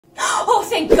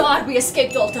thank God we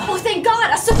escaped Ulta. Oh, thank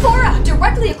God, a Sephora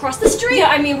directly across the street. Yeah,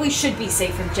 I mean, we should be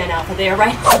safe from Gen Alpha there,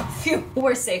 right? Phew,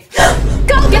 we're safe.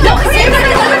 Go, get the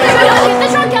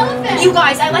drunk elephant. You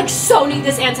guys, I like so need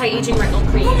this anti-aging wrinkle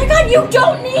cream. Oh my God, you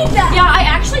don't need that. Yeah, I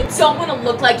actually don't want to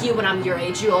look like you when I'm your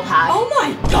age, you old hag. Oh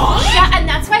my God. Yeah, and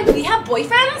that's why we have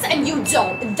boyfriends and you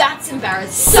don't. That's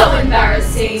embarrassing. So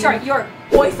embarrassing. Sorry, your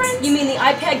boyfriend? You mean the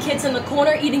iPad kids in the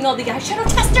corner eating all the eyeshadow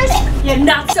testers? Yeah,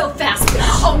 not so fast, bitch.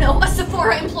 Oh no, a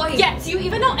Sephora employee. Yeah, do you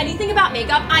even know anything about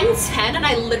makeup? I'm 10 and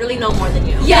I literally know more than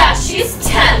you. Yeah, she's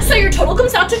 10. So your total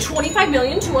comes out to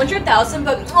 25,200,000,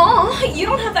 but you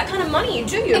don't have that kind of money,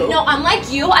 do you? No,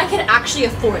 unlike you, I can actually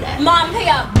afford it. Mom, pay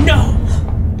up. No.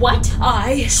 What?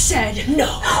 I said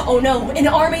no. Oh no, an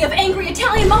army of angry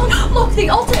Italian moms. Look, the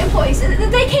Ulta employees,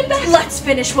 they came back. Let's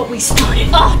finish what we started.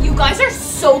 Oh, you guys are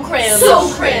so cringe.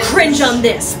 So cringe. Cringe on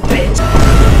this, bitch.